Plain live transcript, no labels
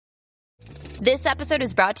This episode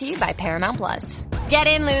is brought to you by Paramount Plus. Get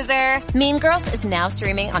in, loser! Mean Girls is now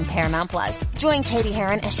streaming on Paramount Plus. Join Katie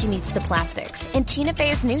Heron as she meets the plastics in Tina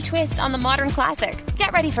Fey's new twist on the modern classic.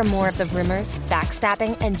 Get ready for more of the rumors,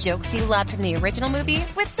 backstabbing, and jokes you loved from the original movie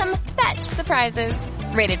with some fetch surprises.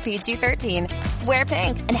 Rated PG-13. Wear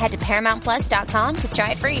pink and head to ParamountPlus.com to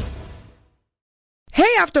try it free. Hey,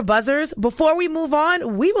 After Buzzers. Before we move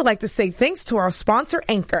on, we would like to say thanks to our sponsor,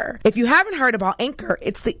 Anchor. If you haven't heard about Anchor,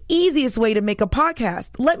 it's the easiest way to make a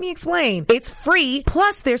podcast. Let me explain. It's free.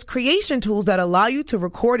 Plus, there's creation tools that allow you to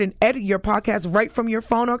record and edit your podcast right from your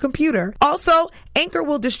phone or computer. Also, Anchor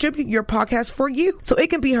will distribute your podcast for you, so it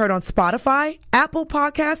can be heard on Spotify, Apple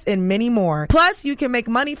Podcasts, and many more. Plus, you can make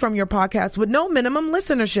money from your podcast with no minimum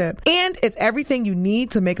listenership. And it's everything you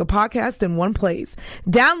need to make a podcast in one place.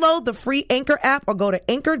 Download the free Anchor app or go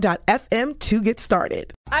to anchor.fm to get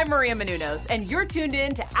started. I'm Maria Menounos, and you're tuned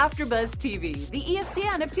in to AfterBuzz TV, the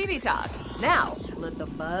ESPN of TV talk. Now, let the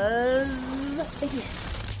buzz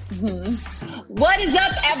begin. What is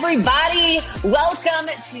up, everybody? Welcome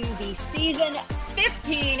to the season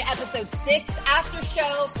 15, episode 6 after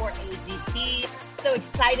show for AGT. So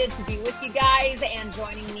excited to be with you guys, and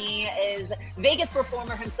joining me is Vegas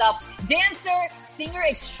performer himself, dancer, singer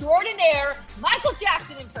extraordinaire, Michael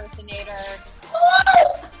Jackson impersonator. Come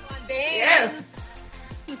on, babe. Yes.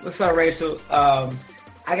 What's up, Rachel? I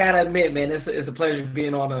gotta admit, man, it's a pleasure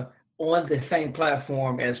being on the same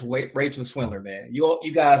platform as Rachel Swindler, man.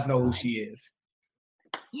 You guys know who she is.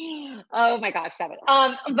 Oh my gosh, stop it.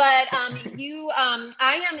 I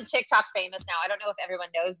am TikTok famous now. I don't know if everyone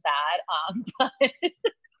knows that.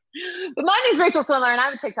 But my name's Rachel Swindler, and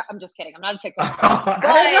I'm a TikTok. I'm just kidding. I'm not a TikTok. I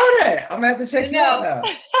didn't know that. I'm gonna have to check you out now.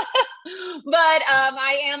 But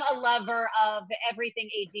I am a lover of everything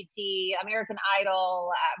AGT, American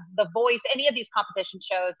Idol, The Voice, any of these competition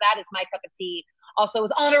shows. That is my cup of tea. Also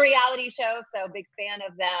was on a reality show, so big fan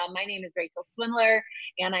of them. My name is Rachel Swindler,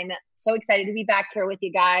 and I'm so excited to be back here with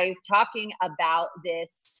you guys talking about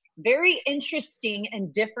this very interesting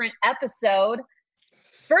and different episode.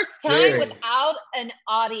 First time without an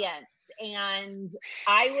audience, and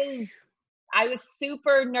I was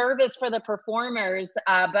super nervous for the performers,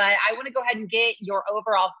 but I want to go ahead and get your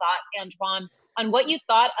overall thought, Antoine, on what you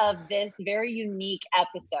thought of this very unique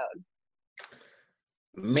episode.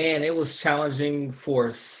 Man, it was challenging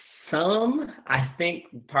for some. I think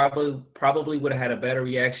probably would have had a better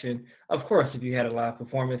reaction, of course, if you had a live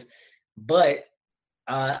performance. But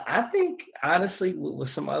I think, honestly, with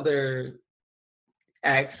some other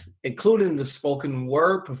acts, including the spoken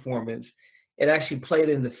word performance, it actually played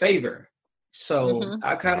in the favor. So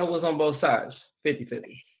I kind of was on both sides,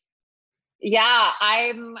 50-50. Yeah,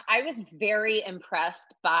 I was very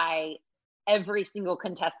impressed by every single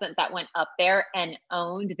contestant that went up there and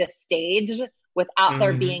owned the stage without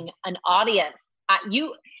there being an audience.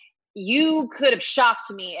 You could have shocked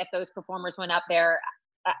me if those performers went up there.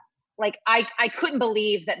 I couldn't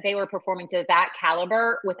believe that they were performing to that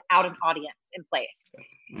caliber without an audience in place.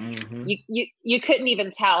 You couldn't even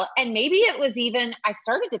tell. And maybe it was even, I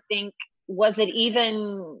started to think, was it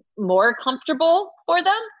even more comfortable for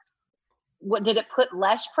them? What, did it put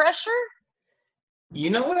less pressure? You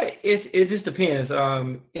know what? It just depends.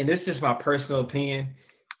 And this is just my personal opinion.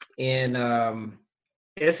 And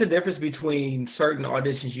it's a difference between certain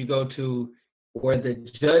auditions you go to where the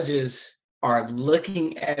judges are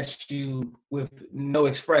looking at you with no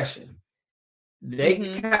expression.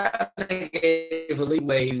 They kind of gave a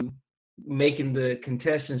leeway, making the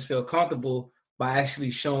contestants feel comfortable by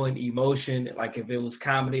actually showing emotion. Like if it was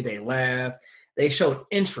comedy, they laugh. They showed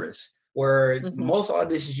interest. Where most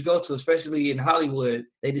auditions you go to, especially in Hollywood,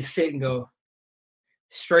 they just sit and go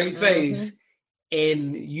straight face,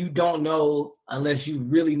 and you don't know unless you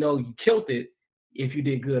really know you killed it if you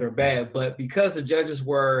did good or bad. But because the judges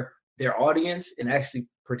were their audience and actually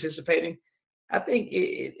participating, I think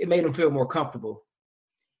it made them feel more comfortable.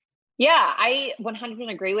 Yeah, I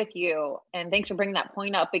 100% agree with you. And thanks for bringing that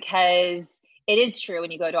point up, because it is true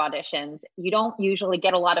when you go to auditions, you don't usually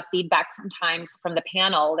get a lot of feedback sometimes from the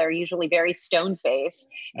panel. They're usually very stone-faced,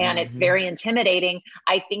 and it's very intimidating.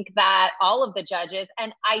 I think that all of the judges,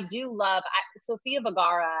 and I do love Sofia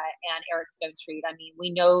Vergara and Eric Stonestreet. I mean,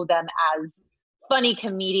 we know them as funny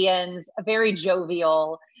comedians, very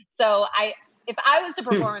jovial. So if I was to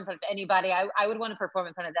perform in front of anybody, I would want to perform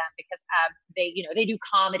in front of them, because they do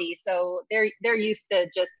comedy, so they're used to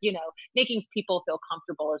just making people feel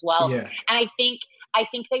comfortable as well. Yeah. And I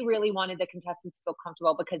think they really wanted the contestants to feel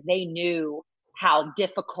comfortable because they knew how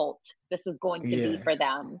difficult this was going to be for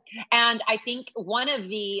them. And I think one of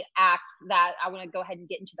the acts that I want to go ahead and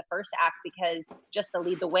get into the first act, because just to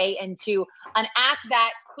lead the way into an act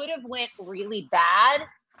that could have went really bad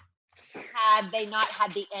had they not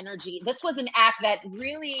had the energy. This was an act that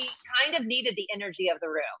really kind of needed the energy of the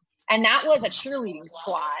room. And that was a cheerleading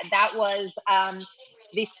squad. That was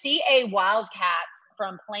the CA Wildcats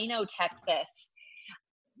from Plano, Texas.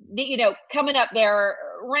 Coming up there,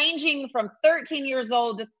 ranging from 13 years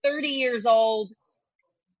old to 30 years old.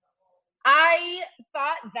 I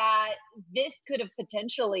thought that this could have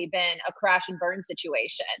potentially been a crash and burn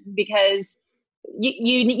situation, because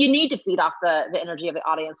you need to feed off the energy of the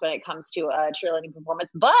audience when it comes to a cheerleading performance.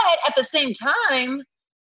 But at the same time,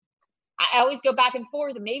 I always go back and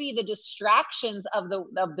forth. Maybe the distractions of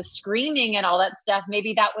the screaming and all that stuff,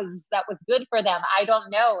 maybe that was good for them. I don't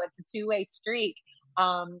know. It's a two-way streak.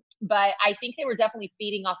 But I think they were definitely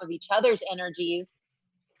feeding off of each other's energies.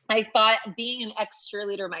 I thought, being an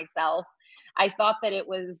ex-cheerleader myself, I thought that it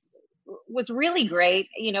was really great.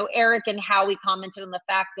 Eric and Howie commented on the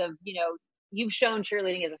fact of, you've shown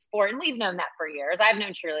cheerleading as a sport, and we've known that for years. I've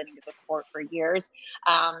known cheerleading as a sport for years.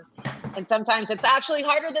 And sometimes it's actually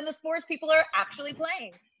harder than the sports people are actually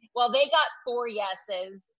playing. Well, they got 4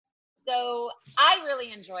 yeses. So I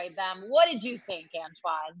really enjoyed them. What did you think,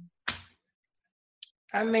 Antoine?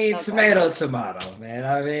 I mean, tomato, man.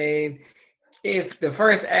 I mean, if the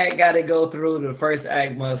first act got to go through, the first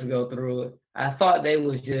act must go through it. I thought they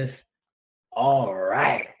was just all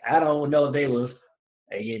right. I don't know if they was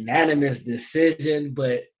a unanimous decision,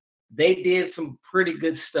 but they did some pretty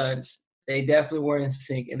good stunts. They definitely were in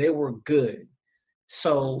sync, and they were good.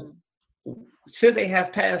 So should they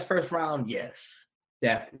have passed first round? Yes,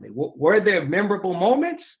 definitely. Were there memorable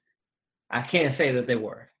moments? I can't say that they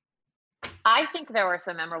were. I think there were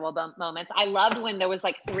some memorable moments. I loved when there was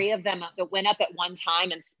like 3 of them that went up at one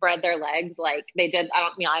time and spread their legs like they did. I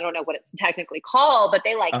don't know what it's technically called, but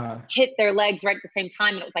they hit their legs right at the same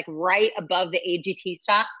time. And it was like right above the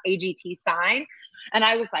AGT sign. And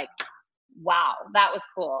I was like, wow, that was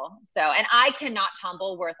cool. So, and I cannot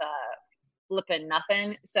tumble worth a flipping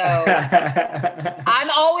nothing. So I'm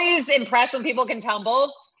always impressed when people can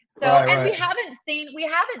tumble. So, right. we haven't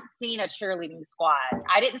seen a cheerleading squad.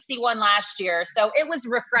 I didn't see one last year. So it was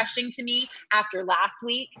refreshing to me after last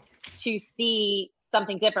week to see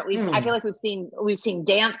something different. I feel like we've seen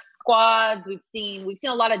dance squads. We've seen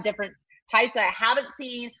a lot of different types. I haven't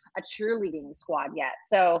seen a cheerleading squad yet.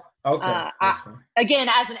 So again,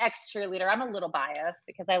 as an ex-cheerleader, I'm a little biased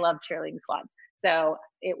because I love cheerleading squads. So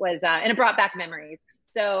it was, and it brought back memories.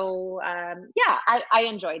 So, I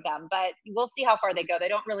enjoyed them, but we'll see how far they go. They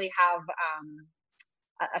don't really have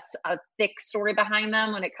a thick story behind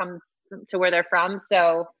them when it comes to where they're from.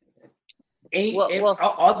 So,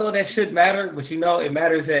 although that should matter, but it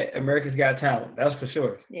matters that America's Got Talent. That's for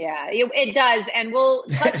sure. Yeah, it does. And we'll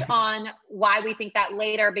touch on why we think that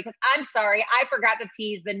later, because I'm sorry, I forgot to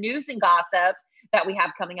tease the news and gossip that we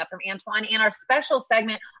have coming up from Antoine and our special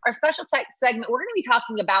segment, we're going to be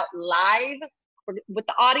talking about live with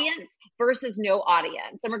the audience versus no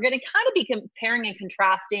audience. And we're going to kind of be comparing and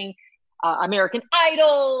contrasting American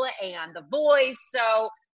Idol and The Voice. So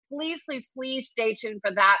please stay tuned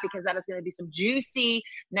for that, because that is going to be some juicy,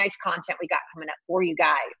 nice content we got coming up for you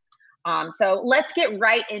guys. So let's get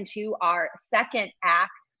right into our second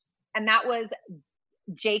act. And that was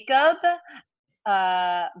Jacob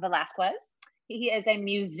Velasquez. He is a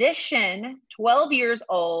musician, 12 years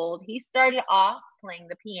old. He started off playing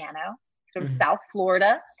the piano. From South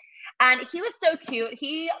Florida. And he was so cute.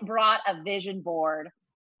 He brought a vision board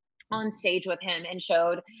on stage with him and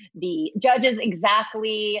showed the judges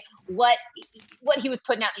exactly what he was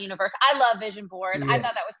putting out in the universe. I love vision boards. Yeah. I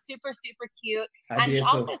thought that was super, super cute.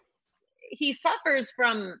 He suffers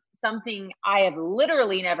from something I have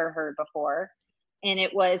literally never heard before. And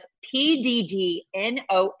it was PDD-NOS,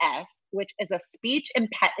 which is a speech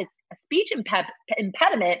impediment.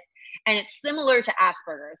 And it's similar to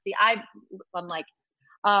Asperger's. See, I'm like,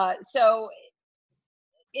 so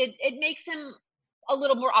it makes him a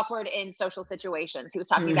little more awkward in social situations. He was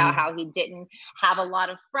talking about how he didn't have a lot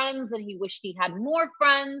of friends and he wished he had more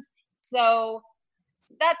friends. So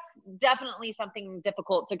that's definitely something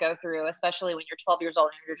difficult to go through, especially when you're 12 years old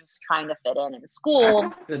and you're just trying to fit in school. I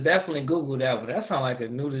have to definitely Google that, but that sounds like a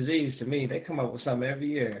new disease to me. They come up with something every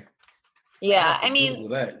year. Yeah, I mean,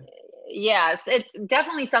 yes, it's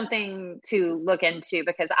definitely something to look into,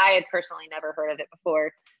 because I had personally never heard of it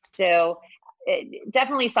before. So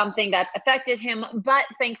definitely something that's affected him, but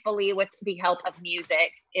thankfully with the help of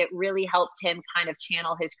music, it really helped him kind of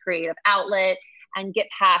channel his creative outlet and get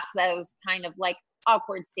past those kind of like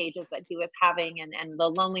awkward stages that he was having and the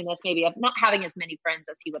loneliness maybe of not having as many friends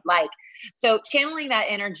as he would like. So channeling that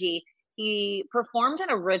energy, he performed an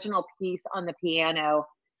original piece on the piano,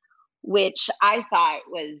 which I thought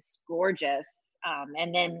was gorgeous,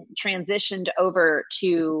 and then transitioned over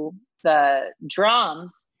to the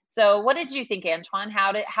drums. So what did you think, Antoine?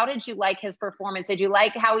 How did you like his performance? Did you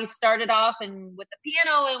like how he started off and with the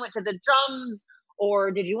piano and went to the drums,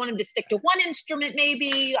 or did you want him to stick to one instrument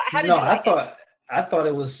maybe? How did you like it? I thought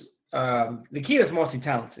it was the kid is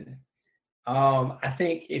multi-talented. I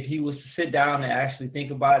think if he was to sit down and actually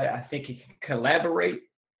think about it, I think he can collaborate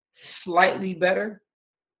slightly better.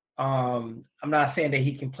 I'm not saying that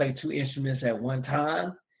he can play two instruments at one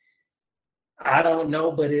time. I don't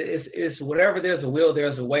know, but it's whatever there's a will,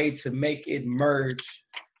 there's a way to make it merge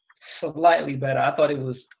slightly better. I thought it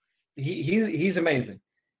was he's amazing.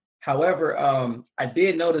 However, I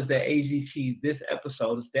did notice that AGT this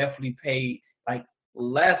episode is definitely paid. Like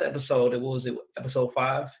last episode, episode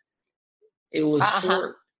 5? It was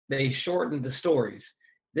short. They shortened the stories.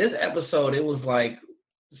 This episode, it was like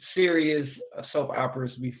serious soap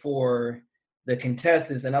operas before the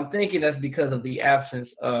contestants, and I'm thinking that's because of the absence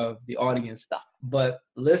of the audience. But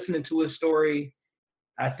listening to his story,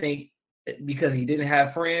 I think because he didn't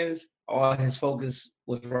have friends, all his focus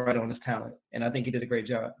was right on his talent, and I think he did a great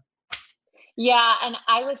job. Yeah, and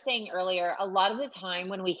I was saying earlier, a lot of the time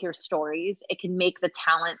when we hear stories, it can make the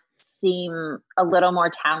talent seem a little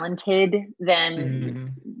more talented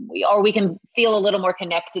than we can feel a little more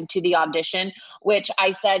connected to the audition, which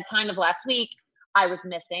I said kind of last week I was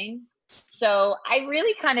missing. So I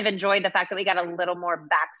really kind of enjoyed the fact that we got a little more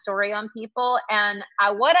backstory on people. And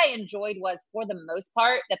what I enjoyed was, for the most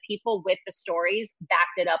part, the people with the stories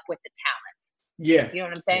backed it up with the talent. Yeah. You know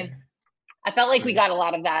what I'm saying? Yeah. I felt like we got a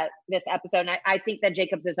lot of that this episode. And I think that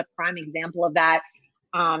Jacobs is a prime example of that.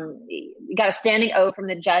 We got a standing O from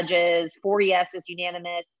the judges, 4 yeses,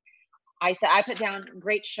 unanimous. I put down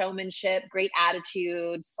great showmanship, great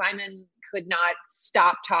attitude. Simon could not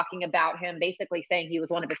stop talking about him, basically saying he was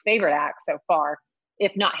one of his favorite acts so far,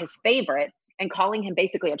 if not his favorite, and calling him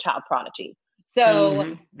basically a child prodigy.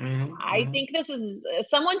 So I think this is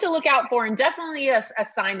someone to look out for, and definitely a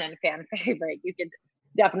Simon fan favorite. You could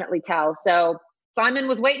definitely tell. So Simon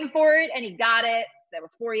was waiting for it and he got it. There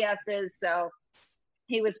was 4 yeses. So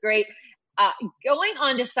he was great. Going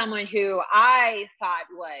on to someone who I thought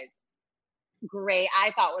was great,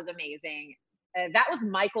 I thought was amazing. That was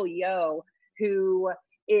Michael Yo, who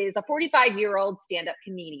is a 45-year-old stand-up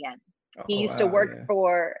comedian. He used to work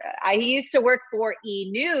for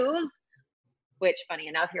E News, which, funny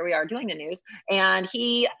enough, here we are doing the news. And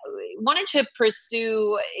he wanted to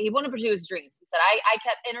pursue his dreams. He said, I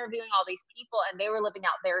kept interviewing all these people and they were living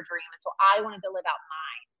out their dream. And so I wanted to live out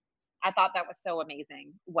mine. I thought that was so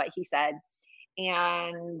amazing what he said.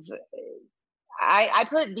 And I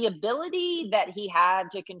put the ability that he had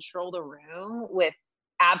to control the room with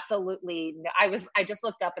absolutely I just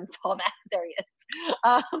looked up and saw that. There he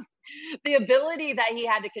is. The ability that he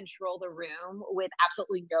had to control the room with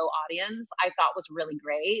absolutely no audience, I thought was really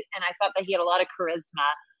great. And I thought that he had a lot of charisma.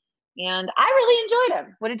 And I really enjoyed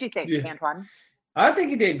him. What did you think, Antoine? I think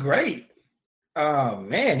he did great.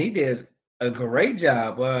 Man, he did a great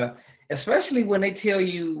job. Especially when they tell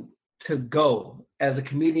you to go. As a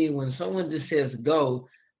comedian, when someone just says go,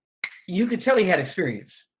 you could tell he had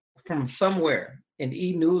experience from somewhere. And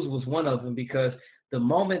E! News was one of them, because the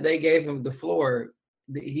moment they gave him the floor,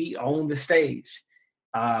 he owned the stage.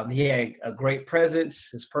 He had a great presence.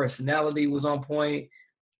 His personality was on point.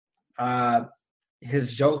 His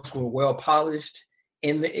jokes were well polished,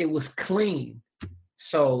 and it was clean.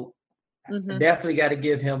 So definitely got to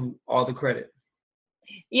give him all the credit.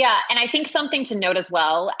 Yeah, and I think something to note as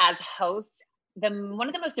well as host, one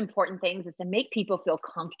of the most important things is to make people feel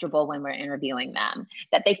comfortable when we're interviewing them,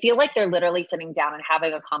 that they feel like they're literally sitting down and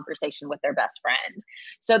having a conversation with their best friend.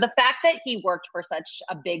 So the fact that he worked for such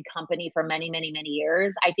a big company for many, many, many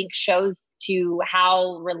years, I think shows to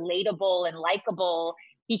how relatable and likable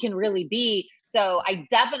he can really be. So I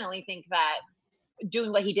definitely think that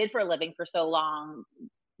doing what he did for a living for so long,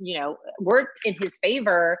 worked in his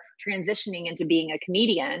favor, transitioning into being a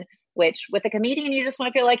comedian, which with a comedian, you just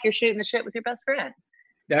want to feel like you're shooting the shit with your best friend.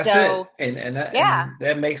 That's it. And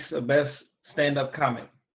that makes the best stand-up comic.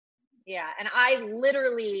 Yeah. And I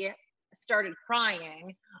literally started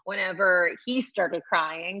crying whenever he started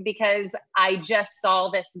crying, because I just saw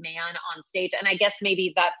this man on stage. And I guess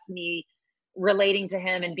maybe that's me relating to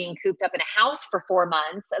him and being cooped up in a house for 4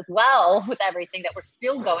 months as well, with everything that we're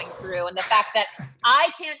still going through, and the fact that I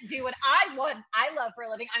can't do what I love for a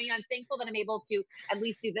living. I mean, I'm thankful that I'm able to at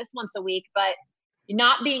least do this once a week, but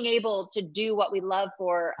not being able to do what we love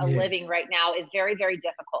for a living right now is very, very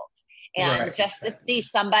difficult. And just to see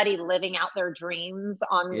somebody living out their dreams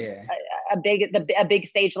on a big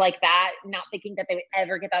stage like that, not thinking that they would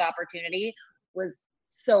ever get that opportunity, was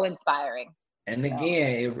so inspiring. And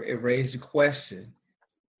again, it raised the question,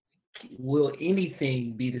 will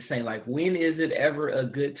anything be the same? Like, when is it ever a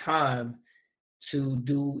good time to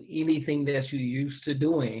do anything that you're used to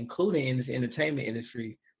doing, including in this entertainment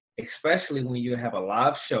industry, especially when you have a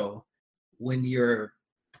live show, when your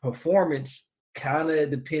performance kind of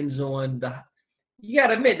depends on you got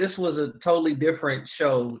to admit, this was a totally different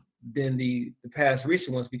show than the past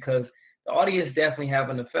recent ones, because the audience definitely have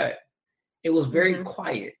an effect. It was very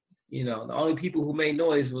quiet. You know, the only people who made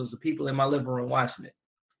noise was the people in my living room watching it.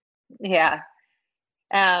 Yeah.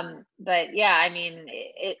 But yeah, I mean,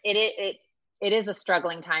 it is a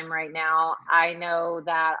struggling time right now. I know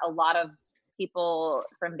that a lot of people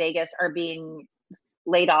from Vegas are being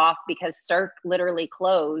laid off because Cirque literally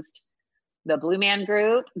closed the Blue Man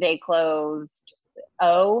Group. They closed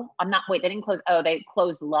they didn't close they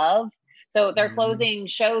closed Love. So they're closing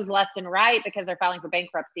shows left and right because they're filing for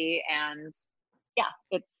bankruptcy. And yeah,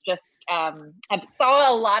 it's just I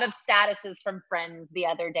saw a lot of statuses from friends the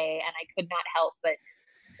other day, and I could not help but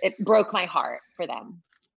it broke my heart for them,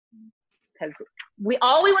 because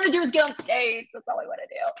all we want to do is get on stage. That's all we want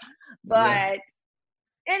to do. But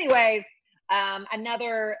anyways,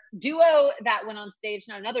 another duo that went on stage,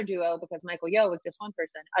 not another duo because Michael Yo was just one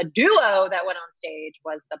person. A duo that went on stage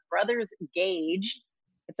was the Brothers Gage.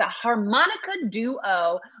 It's a harmonica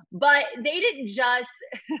duo, but they didn't just,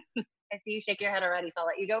 I see you shake your head already, so I'll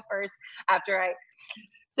let you go first after I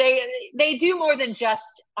say they do more than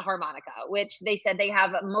just a harmonica, which they said they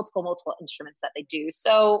have multiple instruments that they do.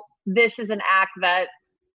 So this is an act that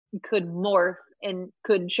could morph and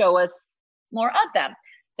could show us more of them.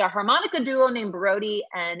 It's a harmonica duo named Brody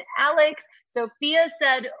and Alex. Sophia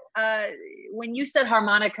said, when you said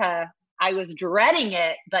harmonica, I was dreading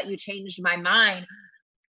it, but you changed my mind.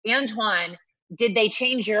 Antoine, did they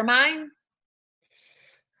change your mind?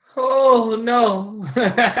 Oh no.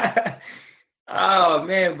 Oh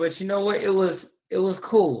man, but you know what? It was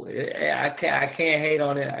cool. I can't hate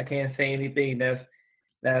on it. I can't say anything that's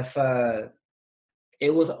it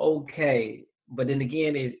was okay. But then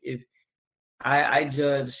again, if I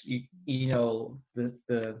judge you know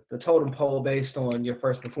the totem pole based on your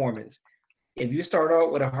first performance. If you start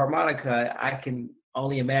out with a harmonica, I can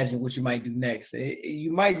only imagine what you might do next.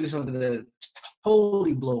 You might do something that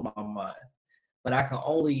totally blow my mind, but I can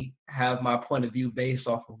only have my point of view based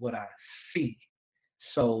off of what I see.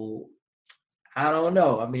 So I don't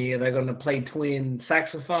know. I mean, they're going to play twin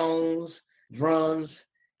saxophones, drums.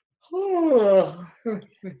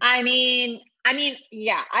 I mean,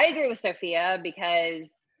 yeah, I agree with Sophia,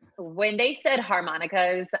 because when they said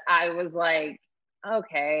harmonicas, I was like,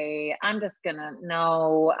 okay, I'm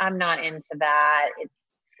not into that.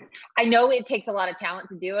 I know it takes a lot of talent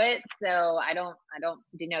to do it, so I don't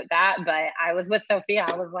denote that, but I was with Sophia.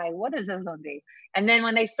 I was like, what is this going to be? And then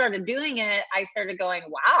when they started doing it, I started going,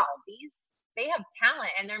 wow, they have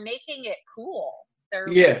talent and they're making it cool. They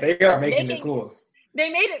are making it cool. They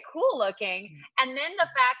made it cool looking. And then the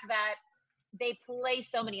fact that they play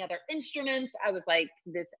so many other instruments, I was like,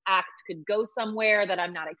 this act could go somewhere that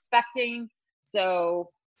I'm not expecting. So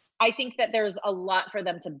I think that there's a lot for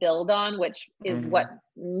them to build on, which is what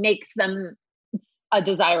makes them a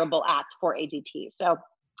desirable act for AGT. So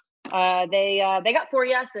they got 4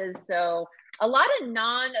 yeses. So a lot of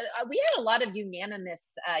we had a lot of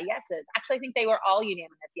unanimous yeses. Actually, I think they were all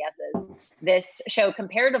unanimous yeses this show,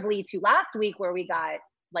 comparatively to last week where we got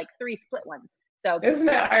like 3 split ones. So isn't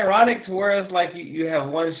that ironic? Whereas like you have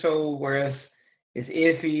one show where it's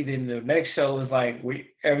iffy, then the next show is like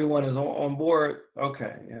everyone is on board.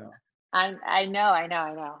 Okay, yeah. I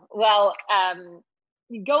know. Well,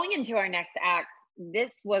 going into our next act,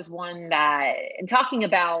 this was one that, talking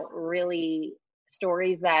about really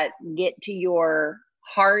stories that get to your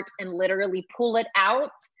heart and literally pull it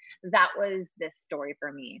out, that was this story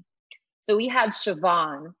for me. So we had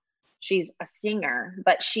Siobhan. She's a singer,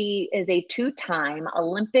 but she is a 2-time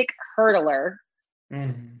Olympic hurdler,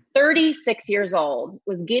 36 years old,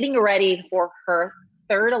 was getting ready for her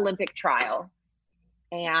 3rd Olympic trial.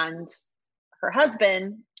 And her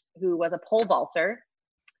husband, who was a pole vaulter,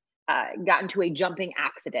 got into a jumping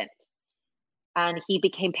accident. And he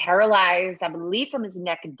became paralyzed, I believe, from his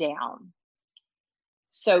neck down.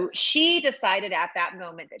 So she decided at that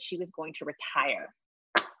moment that she was going to retire.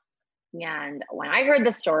 And when I heard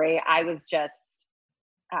the story, I was just,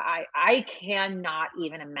 I cannot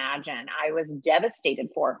even imagine. I was devastated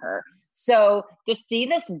for her. So to see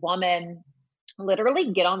this woman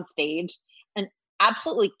literally get on stage and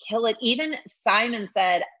absolutely kill it. Even Simon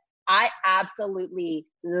said, I absolutely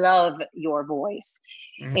love your voice.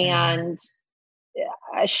 Mm-hmm. And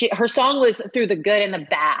her song was Through the Good and the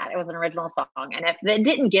Bad. It was an original song. And if it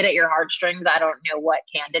didn't get at your heartstrings, I don't know what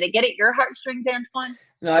can. Did it get at your heartstrings, Antoine?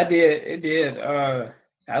 No, I did. It did. I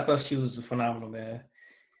thought she was phenomenal, man.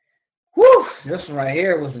 Whew! This one right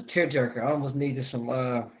here was a tearjerker. I almost needed some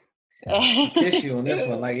tissue on this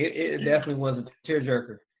one. Like it definitely was a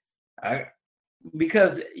tearjerker.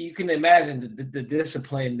 Because you can imagine the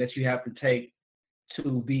discipline that you have to take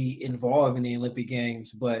to be involved in the Olympic Games,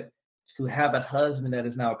 but to have a husband that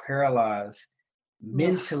is now paralyzed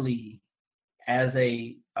mentally as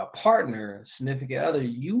a partner, significant other,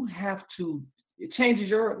 you have to, it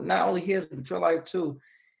changes not only his, but your life too.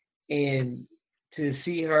 And to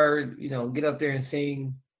see her, get up there and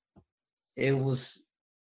sing, it was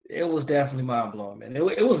definitely mind blowing, man. It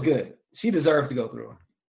was good. She deserved to go through it.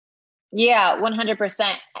 Yeah,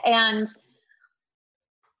 100%. And,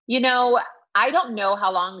 I don't know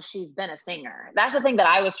how long she's been a singer. That's the thing that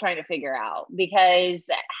I was trying to figure out, because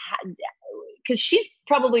she's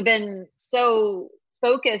probably been so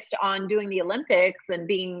focused on doing the Olympics and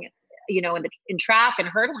being, in track and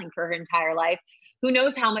hurdling for her entire life. Who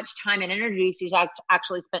knows how much time and energy she's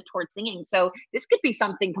actually spent towards singing. So this could be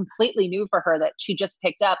something completely new for her that she just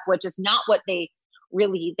picked up, which is not what they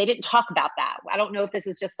didn't talk about that. I don't know if this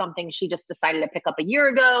is just something she just decided to pick up a year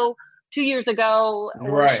ago, 2 years ago,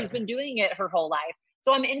 or right. She's been doing it her whole life.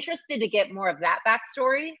 So I'm interested to get more of that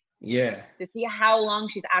backstory. Yeah. To see how long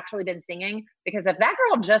she's actually been singing. Because if that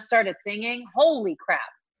girl just started singing, holy crap.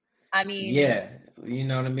 I mean. Yeah. You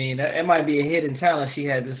know what I mean? It might be a hidden talent she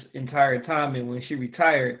had this entire time. And when she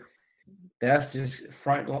retired, that's just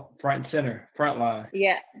front and center, front line.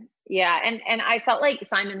 Yeah. Yeah. And I felt like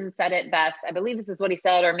Simon said it best. I believe this is what he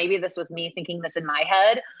said, or maybe this was me thinking this in my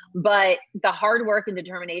head, but the hard work and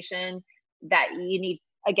determination that you need,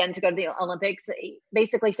 again, to go to the Olympics,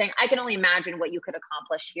 basically saying, I can only imagine what you could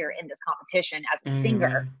accomplish here in this competition as a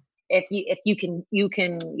singer. If you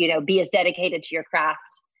can, be as dedicated to your craft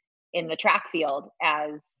in the track field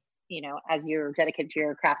as you're dedicated to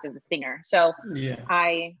your craft as a singer. So yeah.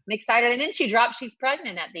 I'm excited. And then she's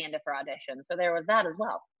pregnant at the end of her audition. So there was that as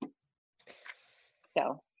well.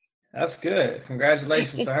 So that's good.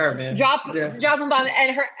 Congratulations to her, man. Dropping bomb.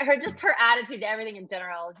 And her attitude to everything in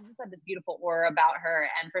general. She just had this beautiful aura about her.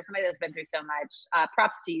 And for somebody that's been through so much,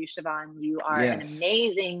 props to you, Siobhan. You are an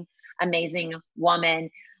amazing, amazing woman.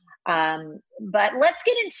 But let's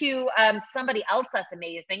get into somebody else that's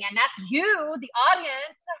amazing, and that's you, the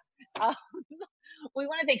audience. We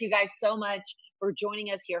want to thank you guys so much for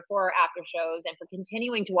joining us here for our after shows and for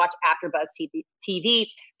continuing to watch AfterBuzz TV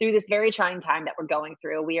through this very trying time that we're going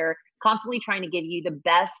through. We are constantly trying to give you the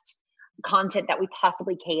best content that we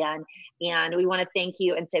possibly can, and we want to thank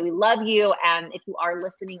you and say we love you. And if you are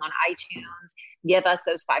listening on iTunes, give us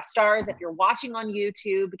those 5 stars. If you're watching on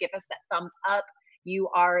YouTube, give us that thumbs up. You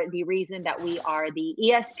are the reason that we are the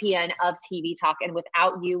ESPN of TV talk. And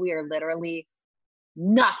without you, we are literally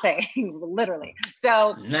nothing, literally.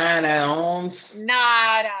 So nada.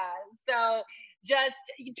 So just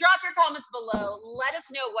drop your comments below. Let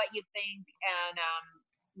us know what you think.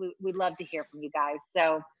 And we'd love to hear from you guys.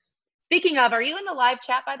 So speaking of, are you in the live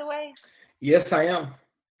chat, by the way? Yes, I am.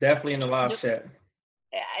 Definitely in the live chat.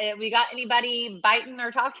 We got anybody biting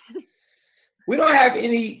or talking? We don't have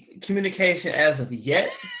any communication as of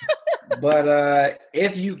yet, but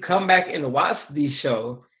if you come back and watch the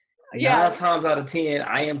show, 9 times out of 10,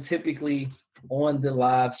 I am typically on the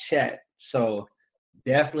live chat. So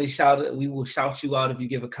definitely we will shout you out if you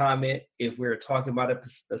give a comment. If we're talking about a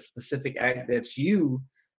specific act that you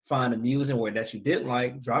find amusing or that you didn't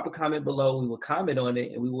like, drop a comment below. We will comment on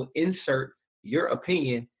it, and we will insert your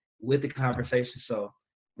opinion with the conversation. So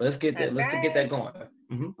let's get that going.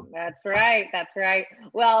 Mm-hmm. That's right.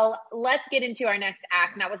 Well, let's get into our next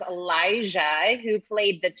act. And that was Elijah, who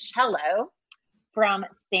played the cello from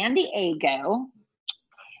San Diego.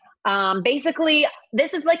 Basically,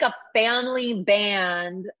 this is like a family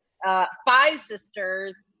band, 5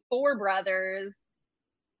 sisters, 4 brothers.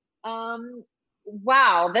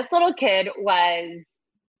 Wow, this little kid was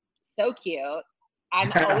so cute.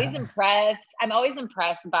 I'm always impressed. I'm always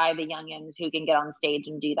impressed by the youngins who can get on stage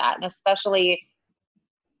and do that. And especially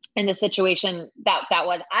in the situation that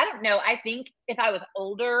was, I don't know. I think if I was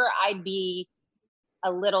older, I'd be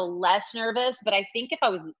a little less nervous, but I think if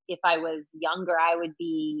I was younger, I'd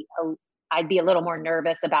be a little more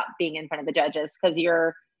nervous about being in front of the judges, because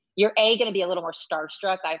you're going to be a little more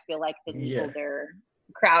starstruck, I feel like, than the older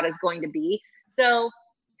crowd is going to be. So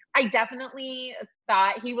I definitely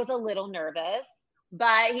thought he was a little nervous,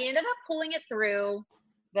 but he ended up pulling it through.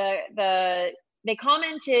 They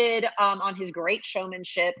commented on his great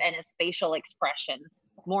showmanship and his facial expressions.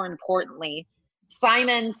 More importantly,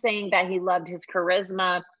 Simon saying that he loved his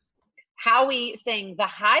charisma. Howie saying the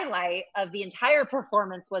highlight of the entire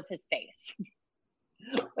performance was his face,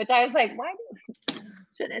 which I was like, why?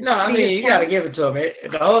 No, I mean, you got to give it to him.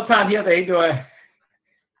 The whole time he doing,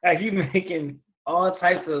 like, he making all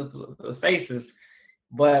types of faces.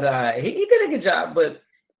 But he did a good job. But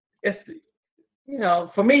it's,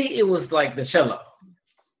 for me, it was like the cello.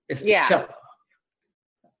 It's the cello.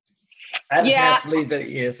 I just have to believe that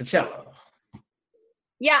it's a cello.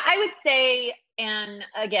 Yeah, I would say, and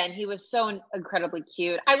again, he was so incredibly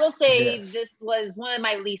cute. I will say this was one of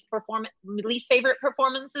my least favorite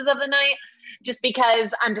performances of the night, just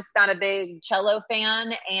because I'm just not a big cello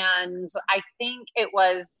fan. And I think it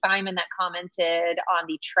was Simon that commented on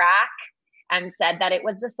the track and said that it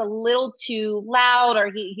was just a little too loud,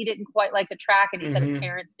 or he didn't quite like the track, and he said his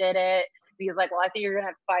parents did it. He was like, well, I think you're going to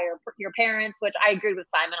have to fire your parents, which I agree with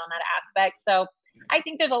Simon on that aspect. So I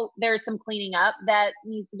think there's some cleaning up that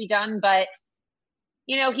needs to be done, but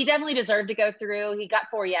he definitely deserved to go through. He got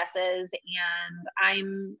 4 yeses,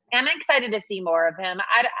 and I'm excited to see more of him.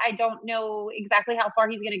 I don't know exactly how far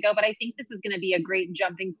he's going to go, but I think this is going to be a great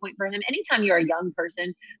jumping point for him. Anytime you're a young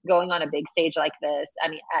person going on a big stage like this, I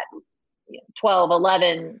mean, at 12,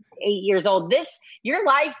 11, 8 years old, your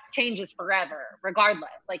life changes forever, regardless.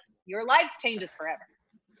 Like, your life changes forever.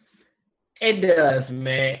 It does,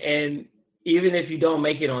 man. And even if you don't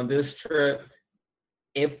make it on this trip,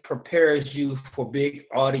 it prepares you for big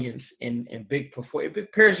audience and big perform. It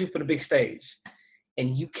prepares you for the big stage,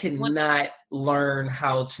 and you cannot learn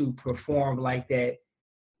how to perform like that.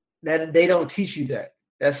 That they don't teach you that.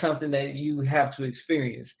 That's something that you have to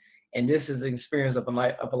experience, and this is the experience of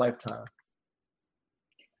a lifetime.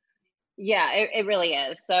 Yeah, it really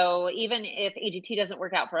is. So even if AGT doesn't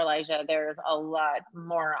work out for Elijah, there's a lot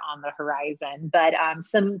more on the horizon. But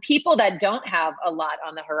some people that don't have a lot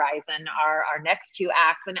on the horizon are our next 2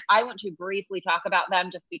 acts. And I want to briefly talk about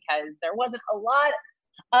them just because there wasn't a lot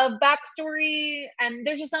of backstory and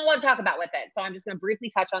there's just not a lot to talk about with it. So I'm just going to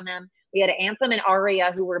briefly touch on them. We had Anthem and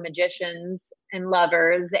Aria, who were magicians and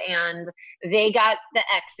lovers, and they got the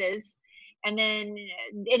X's. And then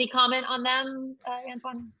any comment on them,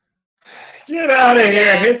 Antoine? Get out of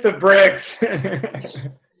here! Hit the bricks.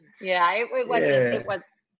 Yeah,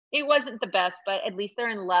 it wasn't the best, but at least they're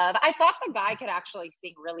in love. I thought the guy could actually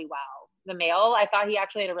sing really well. The male, I thought he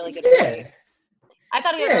actually had a really good voice. I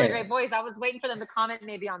thought he had a really great voice. I was waiting for them to comment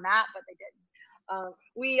maybe on that, but they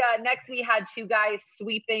didn't. Next we had 2 guys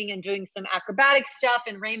sweeping and doing some acrobatic stuff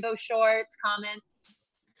in rainbow shorts.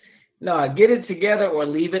 Comments? No, get it together or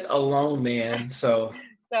leave it alone, man. So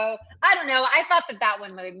I don't know. I thought that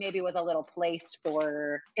one maybe was a little placed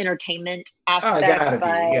for entertainment aspect. You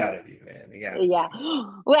gotta be, man. Yeah.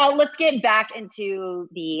 Well, let's get back into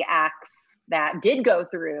the acts that did go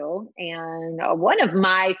through. And one of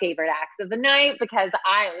my favorite acts of the night, because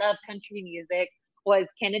I love country music, was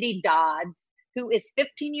Kennedy Dodds, who is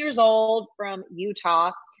 15 years old from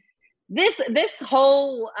Utah. This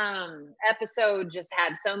whole episode just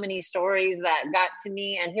had so many stories that got to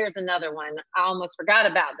me. And here's another one. I almost forgot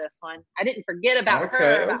about this one. I didn't forget about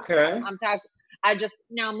her. Okay.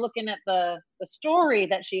 I'm looking at the story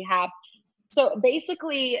that she had. So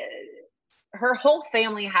basically, her whole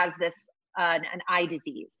family has this an eye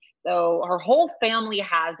disease. So her whole family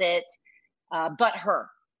has it, but her.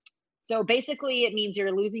 So basically, it means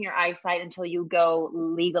you're losing your eyesight until you go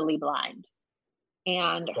legally blind.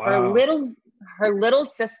 And her little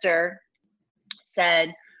sister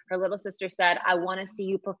said, I want to see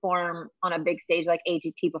you perform on a big stage like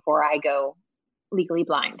AGT before I go legally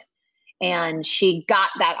blind. And she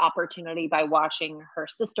got that opportunity by watching her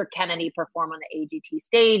sister Kennedy perform on the AGT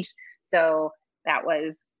stage. So that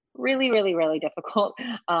was really, really, really difficult.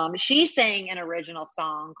 She sang an original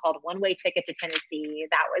song called One Way Ticket to Tennessee.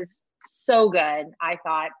 That was so good, I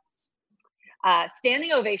thought.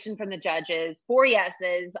 Standing ovation from the judges, 4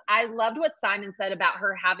 yeses. I loved what Simon said about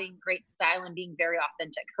her having great style and being very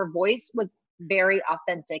authentic. Her voice was very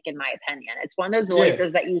authentic, in my opinion. It's one of those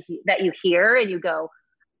voices that you hear and you go,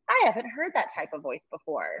 I haven't heard that type of voice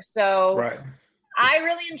before. So I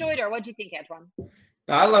really enjoyed her. What do you think, Antoine?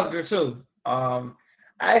 I loved her too. I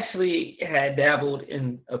actually had dabbled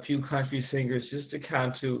in a few country singers just to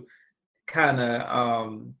kind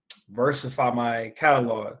of versify my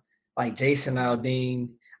catalog. Like Jason Aldean,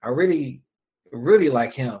 I really, really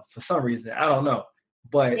like him for some reason. I don't know,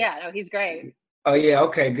 but yeah, no, he's great. Oh yeah,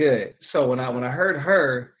 okay, good. So when I heard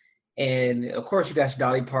her, And of course, you got your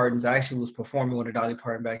Dolly Partons. I actually was performing with a Dolly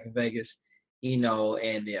Parton back in Vegas, and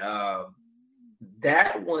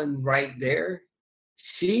that one right there,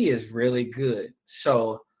 she is really good.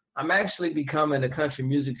 So I'm actually becoming a country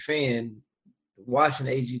music fan watching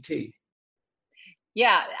AGT.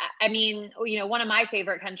 Yeah, I mean, one of my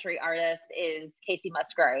favorite country artists is Casey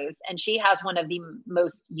Musgraves, and she has one of the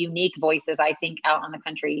most unique voices, I think, out on the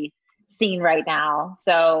country scene right now.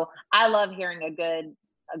 So I love hearing a good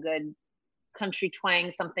country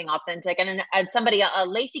twang, something authentic. And somebody,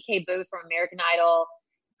 Lacey K. Booth from American Idol,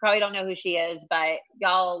 probably don't know who she is, but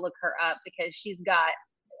y'all look her up because she's got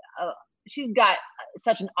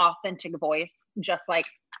such an authentic voice, just like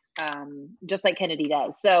Kennedy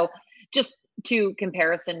does. So just two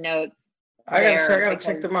comparison notes. I gotta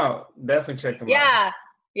check them out. Definitely check them out.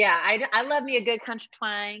 Yeah. I love me a good country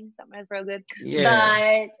twang. Something that's real good.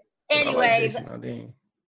 Yeah. But anyways, I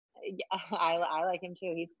I like him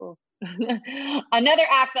too. He's cool. Another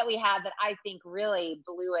act that we had that I think really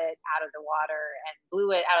blew it out of the water, and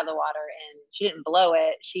she didn't blow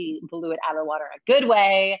it. She blew it out of the water in a good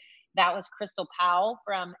way. That was Crystal Powell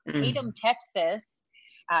from Tatum, Texas.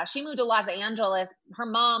 She moved to Los Angeles. Her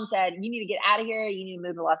mom said, you need to get out of here. You need to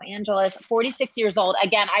move to Los Angeles. 46 years old.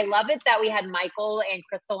 Again, I love it that we had Michael and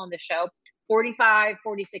Crystal on the show. 45,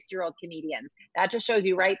 46-year-old comedians. That just shows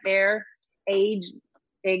you right there, age,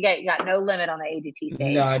 you got no limit on the AGT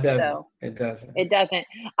stage. No, it doesn't. So it doesn't.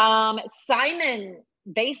 Simon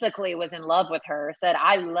basically was in love with her, said,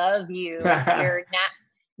 I love you. You're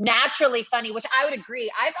naturally funny, which I would agree.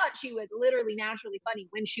 I thought she was literally naturally funny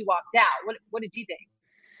when she walked out. What did you think?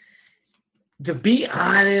 To be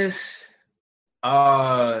honest,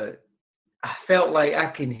 I felt like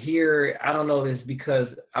I can hear, I don't know if it's because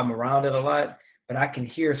I'm around it a lot, but I can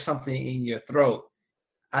hear something in your throat.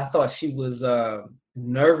 I thought she was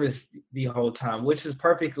nervous the whole time, which is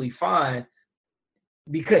perfectly fine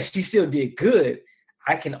because she still did good.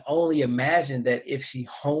 I can only imagine that if she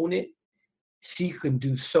honed it, she can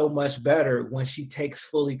do so much better when she takes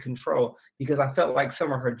fully control, because I felt like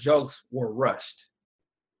some of her jokes were rushed.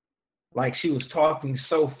 Like she was talking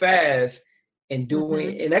so fast and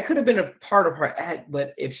doing, and that could have been a part of her act,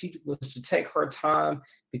 but if she was to take her time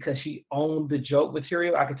because she owned the joke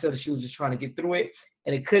material, I could tell that she was just trying to get through it.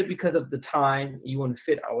 And it could because of the time. You want to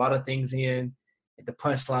fit a lot of things in at the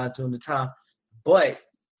punchline during the time, but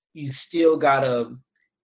you still gotta,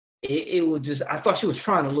 it was just, I thought she was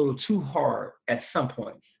trying a little too hard at some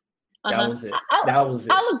point. That was it.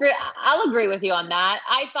 I'll agree with you on that.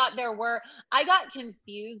 I thought I got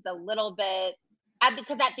confused a little bit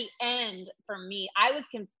because at the end, for me, I was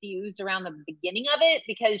confused around the beginning of it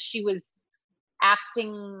because she was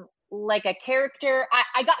acting like a character.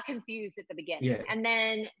 I got confused at the beginning. Yeah. And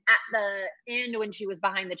then at the end when she was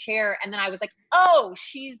behind the chair, and then I was like, oh,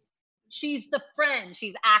 she's the friend.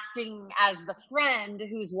 She's acting as the friend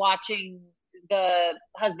who's watching the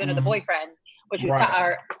husband or the boyfriend, which was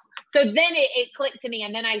right. So then it clicked to me,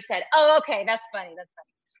 and then I said, oh, okay, that's funny.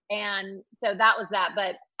 And so that was that.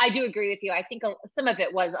 But I do agree with you. I think some of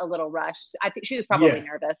it was a little rushed. I think she was probably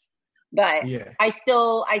nervous, but I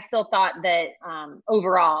still thought that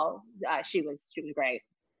overall she was great.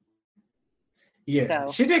 Yeah,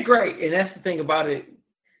 so she did great, and that's the thing about it.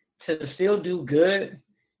 To still do good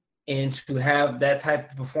and to have that type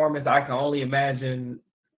of performance, I can only imagine,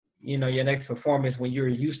 your next performance when you're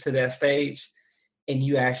used to that stage and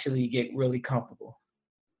you actually get really comfortable.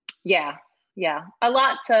 Yeah. A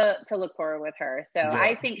lot to look forward with her. So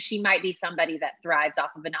I think she might be somebody that thrives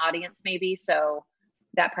off of an audience maybe. So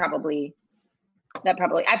that probably,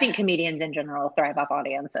 I think comedians in general thrive off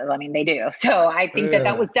audiences. I mean, they do. So I think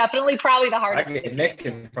that was definitely probably the hardest. I get naked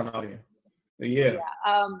in front of audience. Yeah.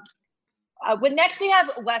 Next we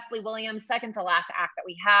have Wesley Williams, second to last act that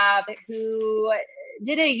we have, who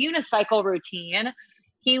did a unicycle routine.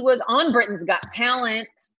 He was on Britain's Got Talent,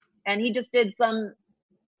 and he just did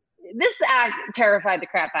this act terrified the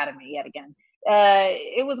crap out of me yet again.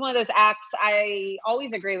 It was one of those acts. I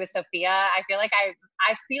always agree with Sophia. I feel like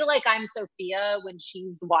I'm Sophia when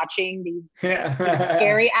she's watching these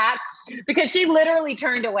scary acts, because she literally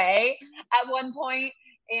turned away at one point,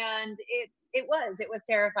 and it was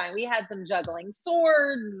terrifying. We had some juggling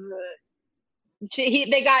swords.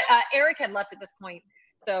 Eric had left at this point,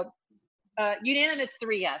 so unanimous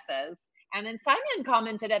 3 yeses. And then Simon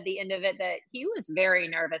commented at the end of it that he was very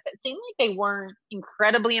nervous. It seemed like they weren't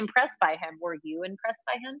incredibly impressed by him. Were you impressed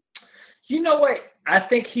by him? You know what? I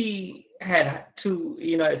think he had to,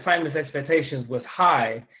 Simon's expectations was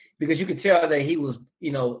high, because you could tell that he was,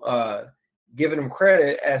 giving him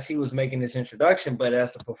credit as he was making this introduction. But as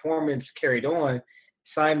the performance carried on,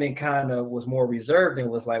 Simon kind of was more reserved and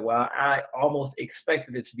was like, well, I almost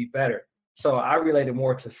expected it to be better. So I related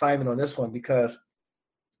more to Simon on this one because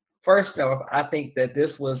first off, I think that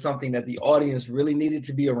this was something that the audience really needed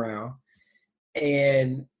to be around.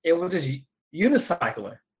 And it was just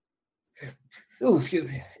unicycling. Ooh, excuse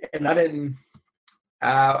me. And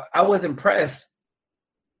I was impressed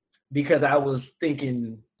because I was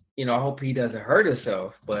thinking, I hope he doesn't hurt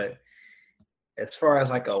himself. But as far as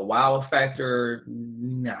like a wow factor,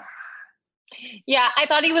 nah. Yeah, I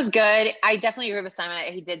thought he was good. I definitely agree with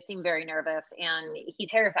Simon. He did seem very nervous, and he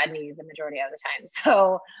terrified me the majority of the time.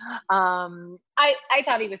 So I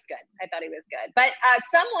thought he was good. But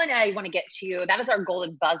someone I want to get to, that is our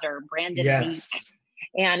golden buzzer, Brandon Leak.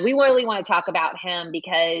 And we really want to talk about him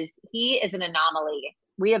because he is an anomaly.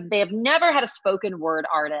 They have never had a spoken word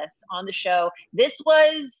artist on the show. This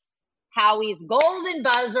was Howie's golden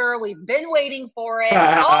buzzer. We've been waiting for it.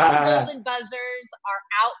 All the golden buzzers are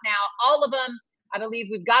out now. All of them. I believe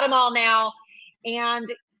we've got them all now. And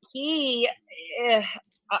he,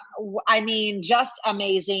 just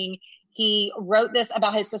amazing. He wrote this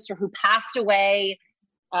about his sister who passed away.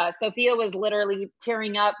 Sophia was literally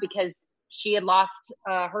tearing up because she had lost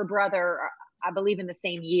her brother, I believe, in the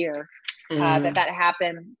same year that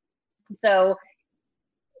happened. So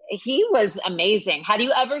he was amazing. Had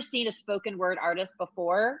you ever seen a spoken word artist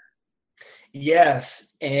before? Yes.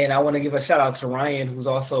 And I want to give a shout out to Ryan, who's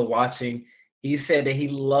also watching. He said that he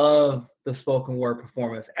loved the spoken word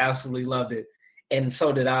performance, absolutely loved it. And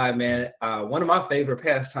so did I, man. One of my favorite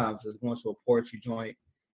pastimes is going to a poetry joint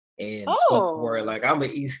and spoken word. Like, I'm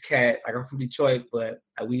an East cat. Like, I'm from Detroit, but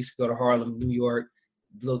we used to go to Harlem, New York,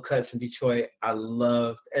 little cuts in Detroit. I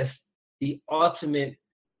love it's the ultimate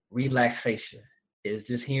relaxation. Is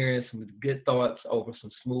just hearing some good thoughts over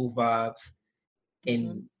some smooth vibes.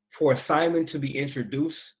 And for Simon to be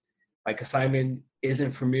introduced, like Simon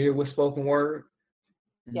isn't familiar with spoken word,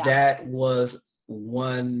 that was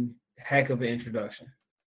one heck of an introduction.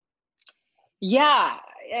 Yeah.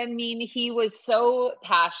 I mean, he was so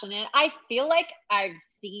passionate. I feel like I've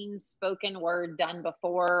seen spoken word done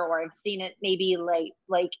before, or I've seen it maybe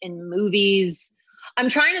like in movies. I'm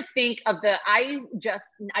trying to think of I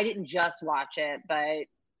didn't just watch it, but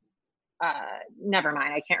never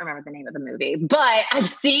mind. I can't remember the name of the movie, but I've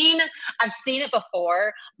seen it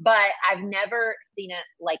before, but I've never seen it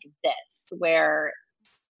like this, where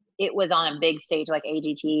it was on a big stage like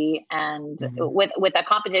AGT and with a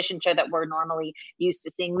competition show that we're normally used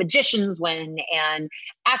to seeing magicians win and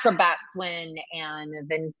acrobats win and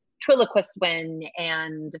ventriloquists win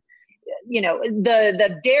and,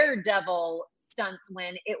 the daredevil stunts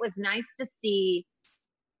win. It was nice to see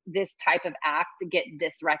this type of act get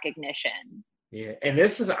this recognition. Yeah. And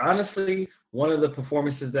this is honestly one of the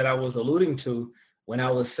performances that I was alluding to when I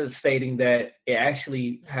was stating that it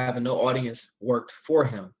actually having no audience worked for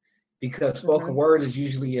him, because spoken word is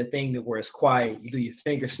usually a thing where it's quiet. You do your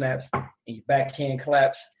finger snaps and your backhand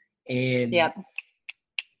claps and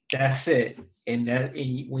that's it. And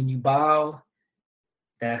when you bow,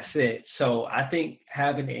 that's it. So I think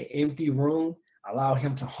having an empty room allowed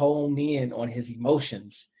him to hone in on his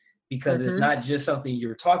emotions, because it's not just something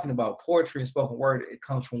you're talking about. Poetry and spoken word, it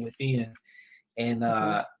comes from within. And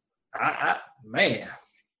man,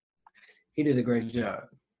 he did a great job.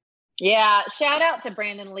 Yeah, shout out to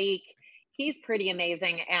Brandon Leak. He's pretty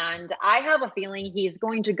amazing, and I have a feeling he's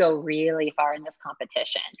going to go really far in this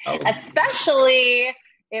competition, especially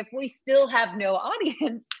if we still have no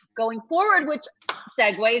audience going forward, which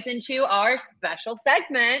segues into our special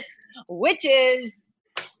segment, which is,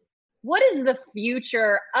 what is the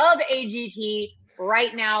future of AGT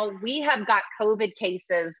right now? We have got COVID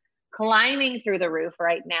cases climbing through the roof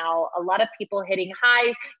right now. A lot of people hitting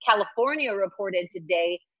highs. California reported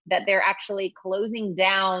today that they're actually closing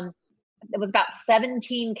down. It was about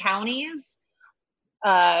 17 counties.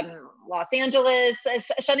 Los Angeles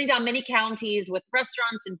is shutting down many counties with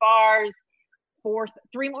restaurants and bars for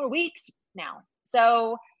 3 more weeks now.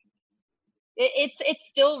 So it's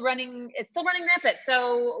still running. It's still running rampant.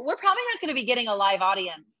 So we're probably not going to be getting a live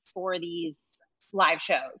audience for these live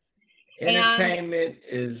shows. Entertainment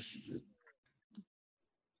is,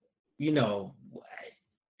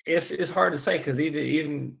 it's hard to say, because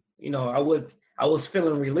even I was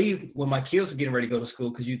feeling relieved when my kids were getting ready to go to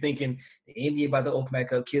school, because you're thinking the NBA about to open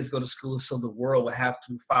back up, kids go to school, so the world would have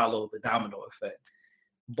to follow the domino effect.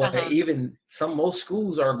 But most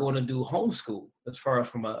schools are going to do homeschool as far as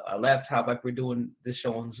from a laptop, like we're doing this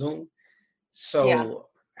show on Zoom. So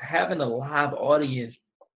having a live audience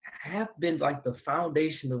have been like the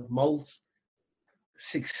foundation of most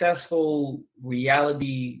successful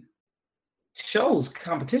reality shows,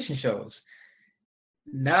 competition shows.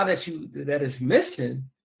 now that it's missing,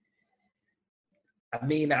 I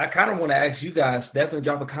mean, I kind of want to ask you guys, definitely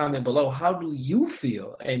drop a comment below. How do you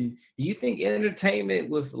feel? And do you think entertainment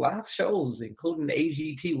with live shows, including the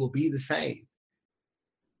AGT, will be the same?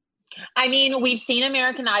 I mean, we've seen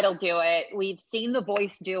American Idol do it. We've seen The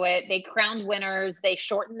Voice do it. They crowned winners. They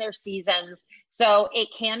shortened their seasons. So it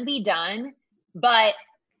can be done. But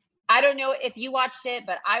I don't know if you watched it,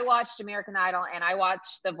 but I watched American Idol and I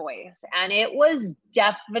watched The Voice. And it was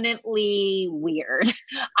definitely weird.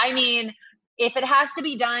 I mean, if it has to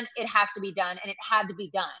be done, it has to be done. And it had to be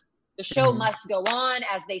done. The show must go on.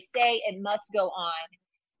 As they say, it must go on.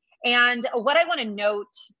 And what I want to note,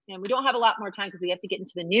 and we don't have a lot more time because we have to get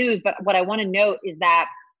into the news, but what I want to note is that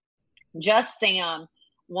Just Sam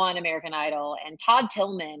won American Idol and Todd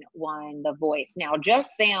Tillman won The Voice. Now,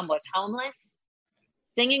 Just Sam was homeless,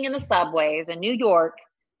 singing in the subways in New York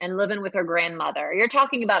and living with her grandmother. You're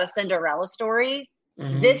talking about a Cinderella story.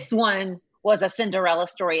 This one was a Cinderella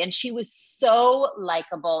story, and she was so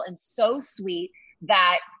likable and so sweet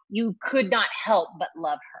that you could not help but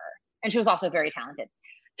love her. And she was also very talented.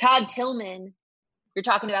 Todd Tillman, you're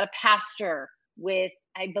talking about a pastor with,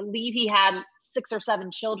 I believe he had 6 or 7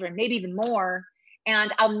 children, maybe even more.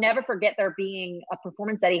 And I'll never forget there being a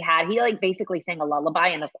performance that he had. He like basically sang a lullaby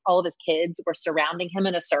and all of his kids were surrounding him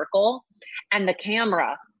in a circle. And the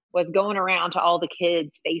camera was going around to all the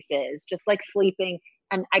kids' faces, just like sleeping.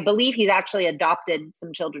 And I believe he's actually adopted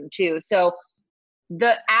some children too. So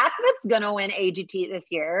the act that's going to win AGT this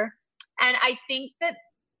year, and I think that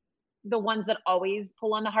the ones that always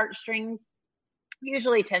pull on the heartstrings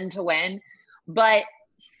usually tend to win. But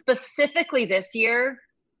specifically this year,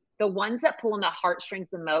 the ones that pull on the heartstrings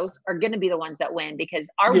the most are going to be the ones that win, because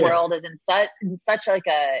our world is in such like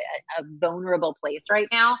a vulnerable place right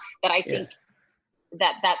now that I think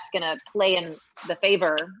that's going to play in the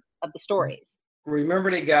favor of the stories. Remember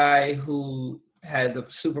the guy who had the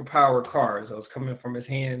superpower cars that was coming from his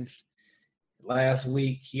hands? Last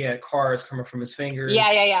week, he had cars coming from his fingers.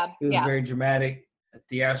 Yeah. It was very dramatic,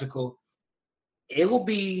 theatrical. It will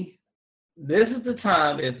be, this is the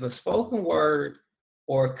time, if a spoken word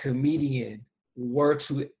or a comedian were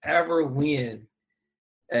to ever win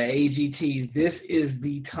an AGT, this is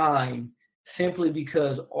the time, simply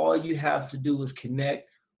because all you have to do is connect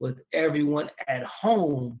with everyone at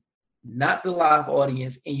home, not the live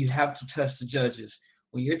audience, and you have to test the judges.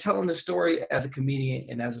 When you're telling the story as a comedian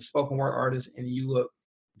and as a spoken word artist, and you are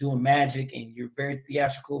doing magic and you're very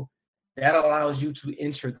theatrical, that allows you to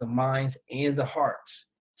enter the minds and the hearts.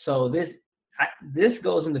 So this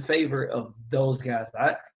goes in the favor of those guys.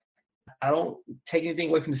 I don't take anything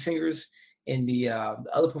away from the singers and the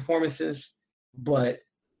other performances, but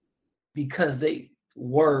because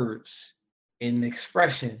words and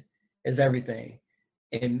expression is everything.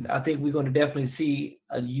 And I think we're going to definitely see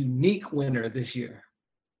a unique winner this year.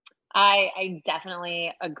 I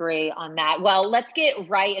definitely agree on that. Well, let's get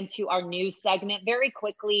right into our news segment very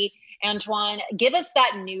quickly. Antoine, give us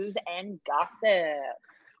that news and gossip.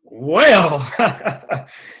 Well,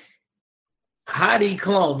 Heidi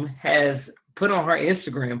Klum has put on her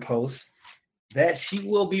Instagram post that she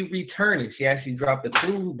will be returning. She actually dropped a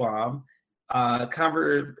clue bomb.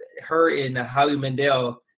 Covered her and Howie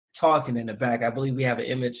Mandel talking in the back. I believe we have an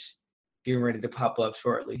image getting ready to pop up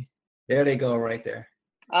shortly. There they go right there.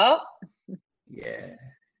 Oh. Yeah.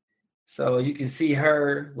 So you can see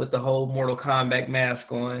her with the whole Mortal Kombat mask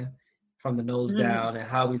on from the nose down, and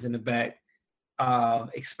Howie's in the back.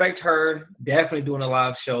 Expect her definitely doing a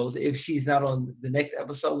live shows if she's not on the next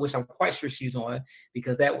episode, which I'm quite sure she's on,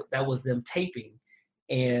 because that was them taping.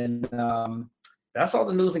 And that's all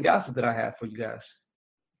the news and gossip that I have for you guys.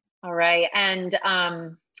 All right. And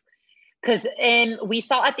because we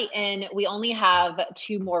saw at the end, we only have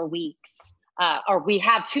 2 more weeks. Or we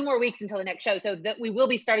have 2 more weeks until the next show. So that we will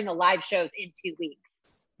be starting the live shows in 2 weeks.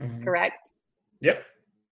 Correct? Yep.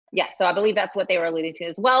 Yeah. So I believe that's what they were alluding to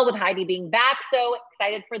as well, with Heidi being back. So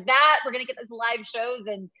excited for that. We're going to get those live shows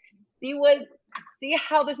and see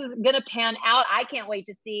how this is going to pan out. I can't wait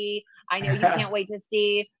to see. I know you can't wait to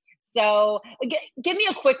see. So give me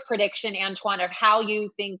a quick prediction, Antoine, of how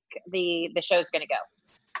you think the show's going to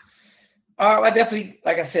go. I definitely,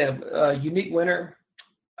 like I said, a unique winner.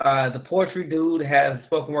 The poetry dude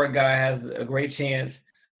spoken word guy has a great chance.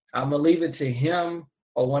 I'm going to leave it to him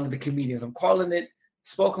or one of the comedians. I'm calling it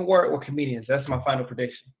spoken word or comedians. That's my final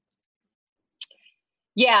prediction.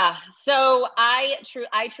 Yeah. So I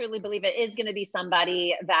truly believe it is going to be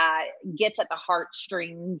somebody that gets at the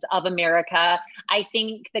heartstrings of America. I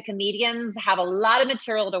think the comedians have a lot of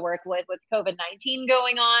material to work with COVID-19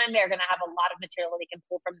 going on. They're going to have a lot of material they can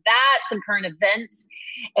pull from that, some current events.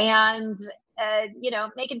 And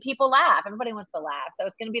making people laugh. Everybody wants to laugh. So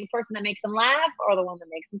it's going to be the person that makes them laugh or the one that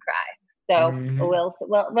makes them cry. So we'll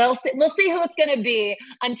see who it's going to be.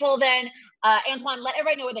 Until then, Antoine, let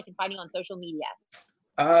everybody know where they can find you on social media.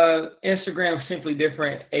 Instagram, Simply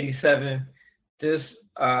Different 87. Just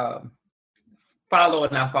follow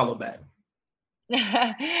and I'll follow back.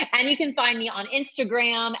 And you can find me on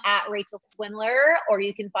Instagram at Rachel Swindler, or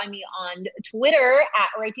you can find me on Twitter at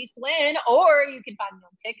Rachel Swin, or you can find me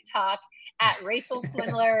on TikTok at Rachel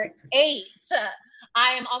Swindler 8.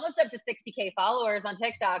 I am almost up to 60K followers on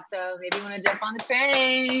TikTok, so maybe you want to jump on the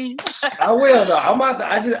train. I will though.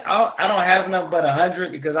 I don't have enough but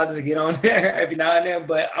 100 because I just get on there every now and then.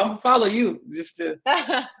 But I'm gonna follow you just to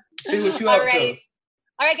see what you up to.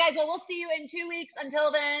 All right, guys. Well, we'll see you in 2 weeks.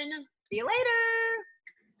 Until then, see you later.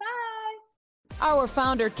 Bye. Our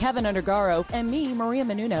founder, Kevin Undergaro, and me, Maria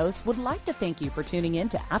Menounos, would like to thank you for tuning in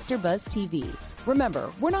to AfterBuzz TV.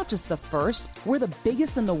 Remember, we're not just the first, we're the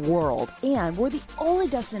biggest in the world, and we're the only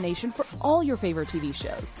destination for all your favorite TV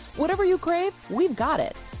shows. Whatever you crave, we've got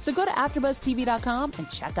it. So go to AfterBuzzTV.com and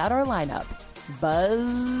check out our lineup.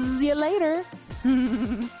 Buzz you later.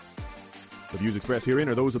 The views expressed herein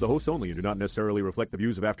are those of the hosts only and do not necessarily reflect the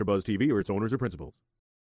views of AfterBuzz TV or its owners or principals.